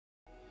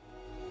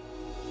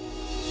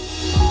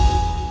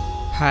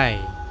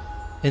Hi,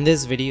 in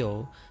this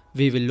video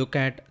we will look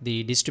at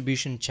the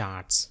distribution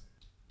charts.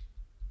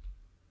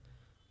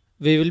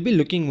 We will be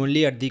looking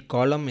only at the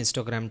column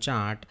histogram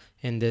chart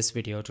in this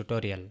video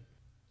tutorial.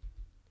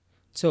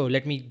 So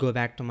let me go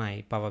back to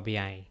my Power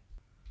BI.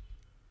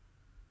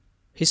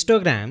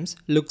 Histograms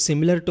look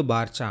similar to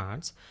bar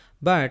charts,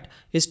 but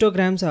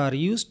histograms are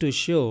used to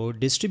show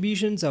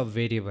distributions of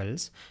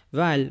variables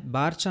while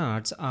bar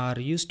charts are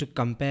used to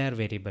compare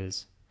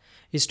variables.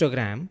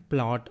 Histogram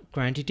plot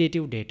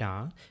quantitative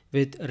data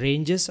with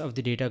ranges of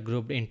the data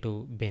grouped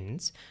into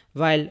bins,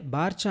 while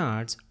bar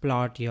charts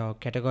plot your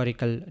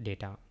categorical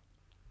data.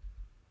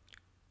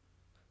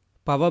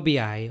 Power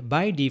BI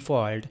by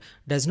default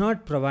does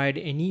not provide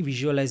any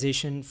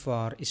visualization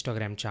for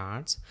histogram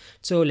charts.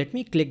 So let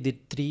me click the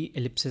three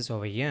ellipses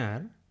over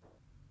here.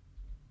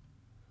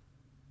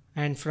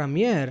 And from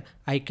here,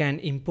 I can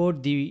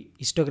import the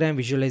histogram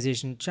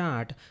visualization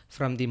chart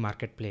from the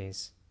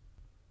marketplace.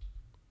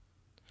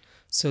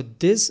 So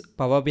this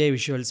Power BI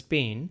visuals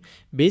pane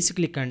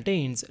basically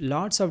contains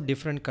lots of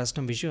different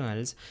custom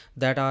visuals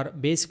that are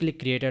basically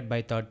created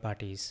by third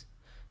parties.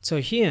 So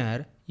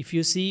here, if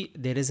you see,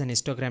 there is an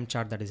histogram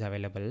chart that is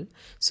available.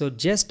 So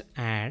just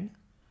add,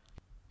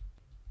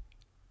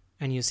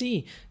 and you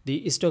see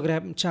the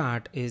histogram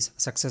chart is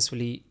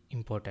successfully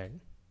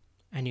imported.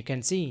 And you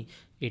can see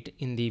it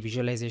in the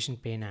visualization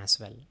pane as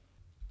well.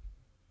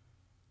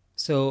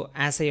 So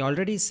as I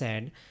already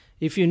said,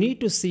 if you need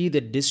to see the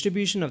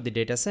distribution of the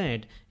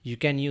dataset, you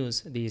can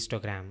use the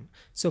histogram.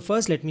 So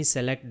first let me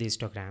select the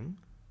histogram.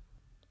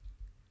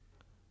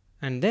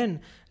 And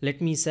then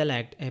let me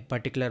select a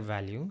particular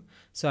value.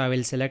 So I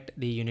will select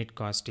the unit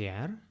cost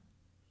here.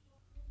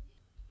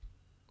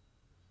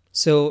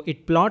 So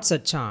it plots a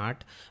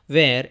chart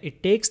where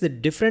it takes the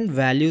different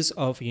values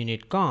of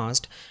unit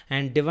cost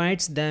and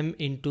divides them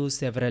into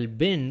several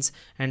bins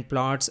and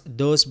plots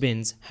those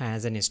bins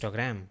as an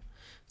histogram.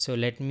 So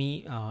let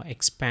me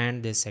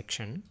expand this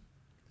section.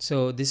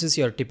 So this is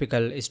your typical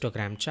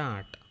histogram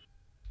chart.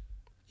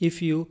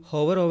 If you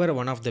hover over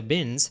one of the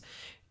bins,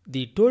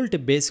 the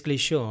tooltip basically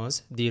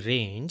shows the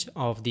range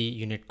of the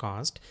unit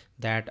cost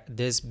that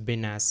this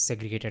bin has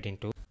segregated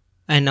into,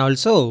 and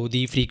also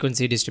the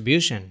frequency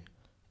distribution.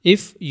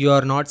 If you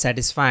are not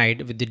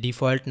satisfied with the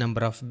default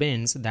number of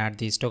bins that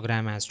the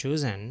histogram has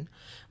chosen,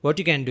 what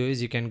you can do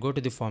is you can go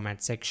to the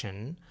format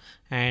section,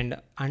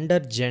 and under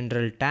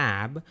general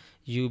tab,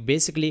 you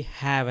basically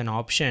have an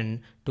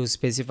option to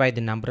specify the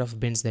number of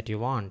bins that you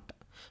want.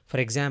 For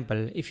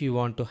example, if you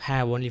want to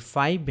have only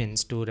 5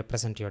 bins to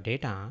represent your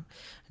data,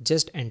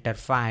 just enter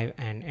 5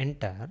 and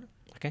enter.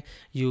 Okay,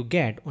 you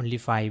get only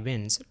 5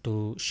 bins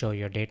to show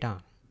your data.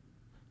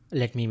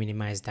 Let me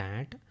minimize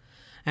that.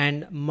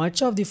 And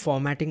much of the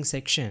formatting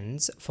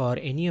sections for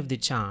any of the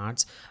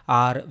charts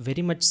are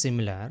very much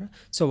similar.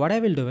 So what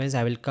I will do is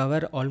I will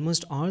cover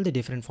almost all the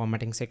different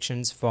formatting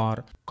sections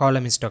for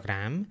column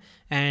histogram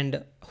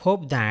and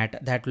hope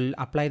that that will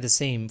apply the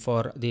same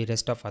for the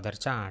rest of other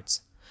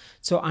charts.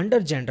 So under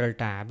general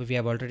tab, we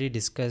have already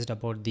discussed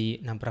about the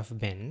number of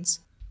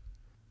bins.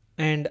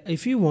 And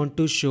if you want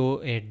to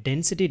show a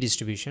density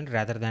distribution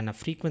rather than a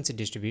frequency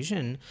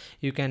distribution,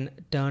 you can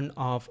turn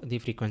off the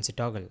frequency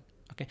toggle.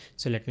 Okay,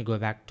 so let me go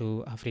back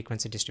to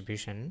frequency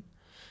distribution,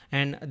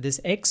 and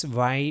this X,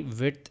 Y,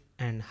 width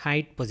and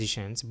height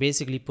positions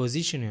basically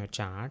position your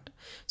chart.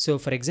 So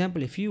for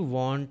example, if you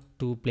want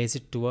to place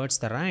it towards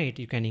the right,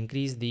 you can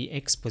increase the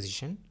X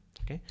position.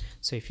 Okay,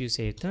 so if you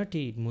say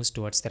 30, it moves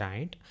towards the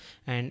right,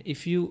 and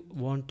if you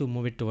want to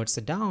move it towards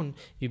the down,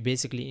 you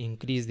basically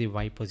increase the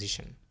Y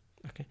position.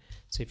 Okay,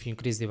 so if you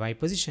increase the Y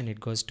position,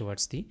 it goes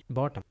towards the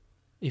bottom.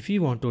 If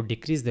you want to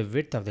decrease the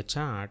width of the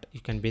chart,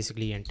 you can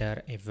basically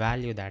enter a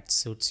value that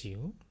suits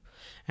you.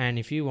 And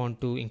if you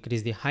want to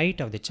increase the height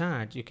of the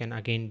chart, you can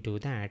again do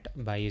that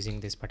by using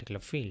this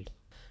particular field.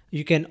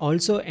 You can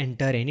also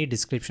enter any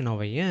description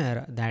over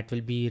here that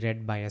will be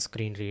read by a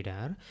screen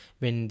reader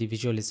when the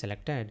visual is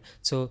selected.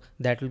 So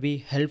that will be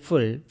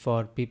helpful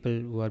for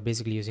people who are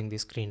basically using the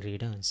screen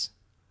readers.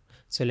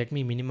 So let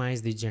me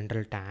minimize the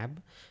general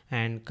tab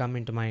and come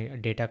into my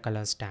data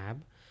colors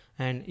tab.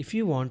 And if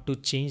you want to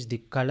change the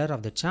color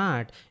of the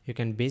chart, you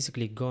can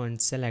basically go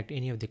and select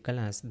any of the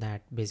colors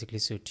that basically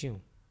suit you.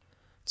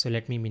 So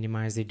let me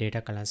minimize the data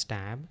colors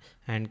tab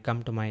and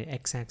come to my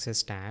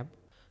x-axis tab.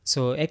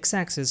 So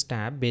x-axis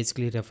tab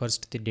basically refers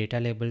to the data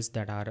labels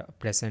that are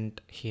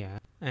present here.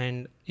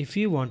 And if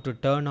you want to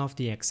turn off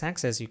the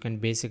x-axis, you can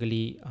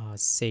basically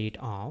say it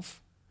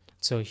off.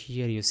 So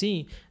here you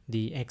see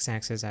the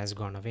x-axis has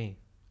gone away.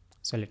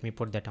 So let me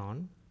put that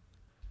on.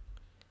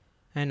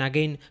 And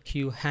again,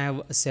 you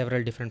have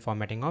several different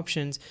formatting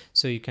options.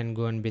 So you can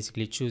go and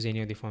basically choose any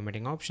of the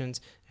formatting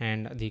options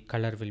and the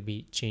color will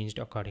be changed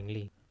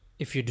accordingly.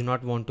 If you do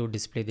not want to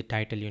display the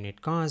title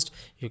unit cost,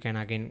 you can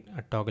again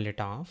toggle it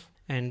off.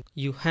 And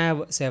you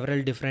have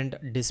several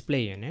different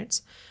display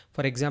units.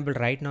 For example,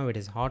 right now it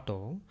is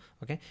auto.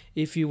 Okay,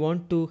 if you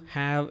want to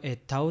have a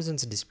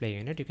thousands display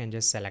unit, you can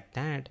just select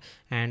that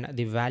and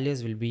the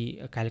values will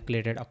be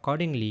calculated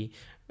accordingly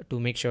to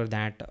make sure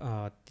that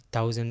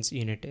thousands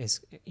unit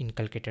is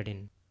inculcated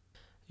in.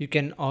 You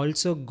can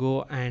also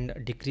go and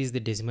decrease the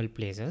decimal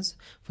places.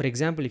 For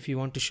example, if you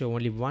want to show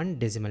only one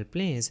decimal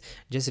place,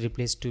 just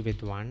replace 2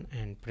 with 1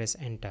 and press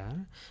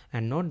enter,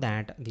 and note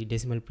that the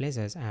decimal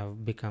places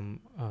have become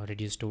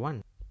reduced to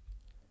 1.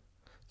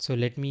 So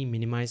let me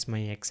minimize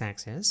my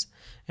x-axis,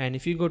 and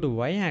if you go to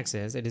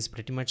y-axis, it is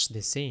pretty much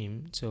the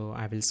same, so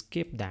I will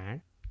skip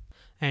that.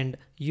 And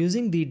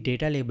using the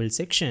data label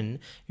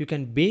section, you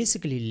can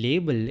basically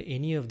label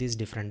any of these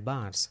different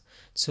bars.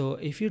 So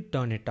if you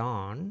turn it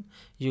on,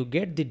 you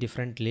get the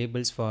different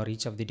labels for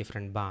each of the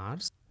different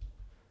bars.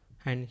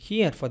 And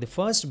here for the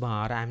first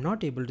bar, I am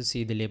not able to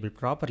see the label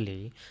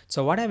properly.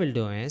 So what I will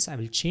do is I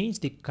will change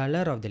the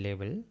color of the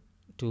label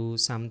to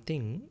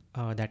something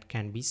that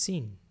can be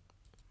seen.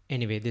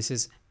 Anyway, this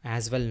is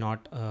as well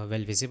not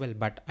well visible,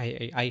 but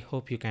I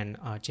hope you can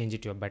change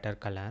it to a better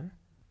color.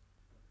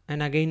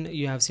 And again,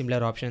 you have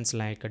similar options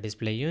like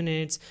display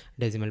units,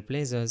 decimal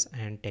places,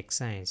 and text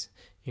size.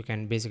 You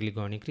can basically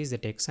go and increase the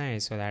text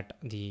size so that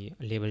the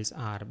labels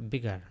are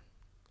bigger.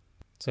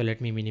 So let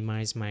me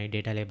minimize my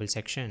data label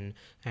section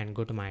and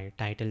go to my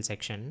title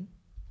section.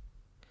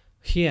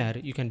 Here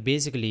you can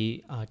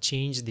basically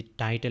change the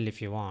title if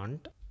you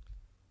want.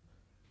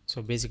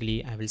 So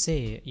basically I will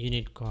say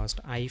unit cost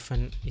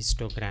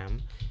histogram,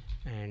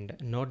 and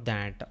note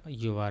that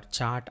your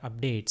chart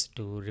updates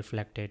to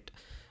reflect it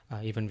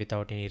even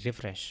without any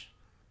refresh.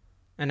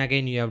 And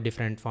again, you have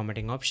different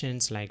formatting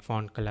options like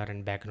font color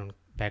and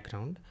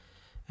background.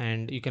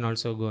 And you can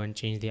also go and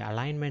change the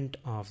alignment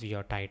of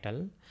your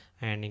title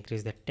and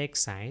increase the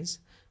text size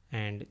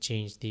and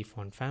change the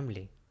font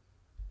family.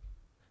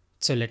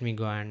 So let me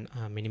go and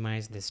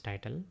minimize this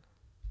title.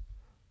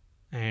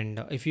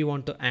 And if you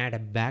want to add a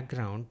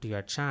background to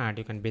your chart,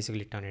 you can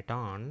basically turn it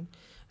on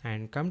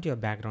and come to your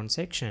background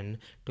section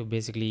to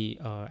basically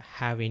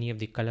have any of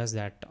the colors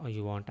that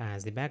you want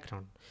as the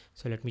background.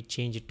 So let me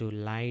change it to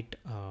light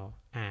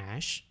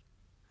ash,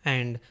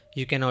 and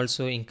you can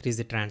also increase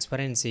the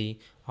transparency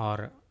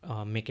or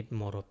make it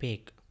more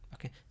opaque.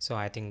 Okay, so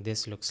I think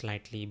this looks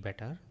slightly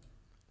better.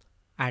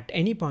 At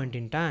any point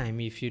in time,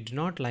 if you do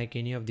not like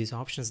any of these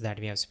options that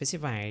we have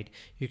specified,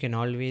 you can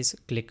always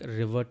click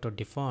revert to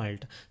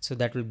default. So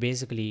that will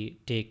basically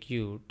take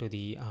you to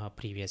the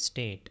previous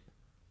state.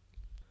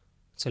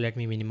 So let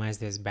me minimize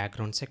this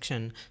background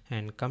section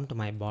and come to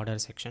my border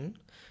section.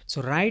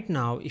 So right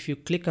now, if you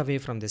click away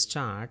from this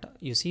chart,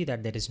 you see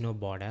that there is no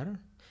border.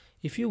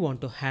 If you want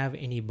to have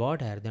any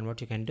border, then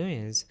what you can do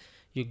is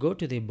you go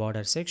to the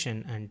border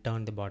section and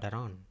turn the border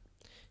on.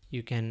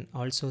 You can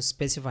also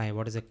specify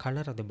what is the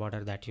color of the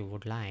border that you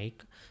would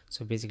like.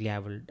 So basically I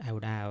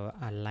would have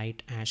a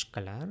light ash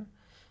color,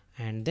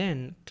 and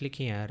then click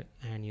here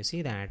and you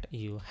see that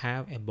you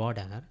have a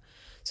border.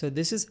 So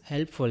this is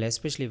helpful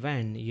especially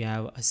when you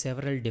have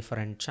several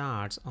different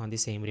charts on the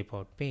same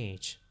report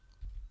page.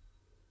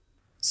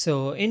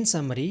 So in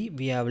summary,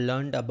 we have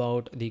learned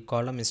about the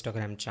column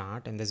histogram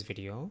chart in this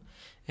video,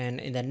 and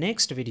in the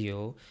next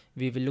video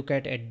we will look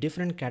at a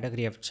different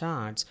category of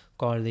charts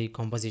called the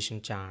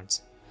composition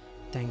charts.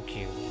 Thank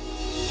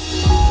you.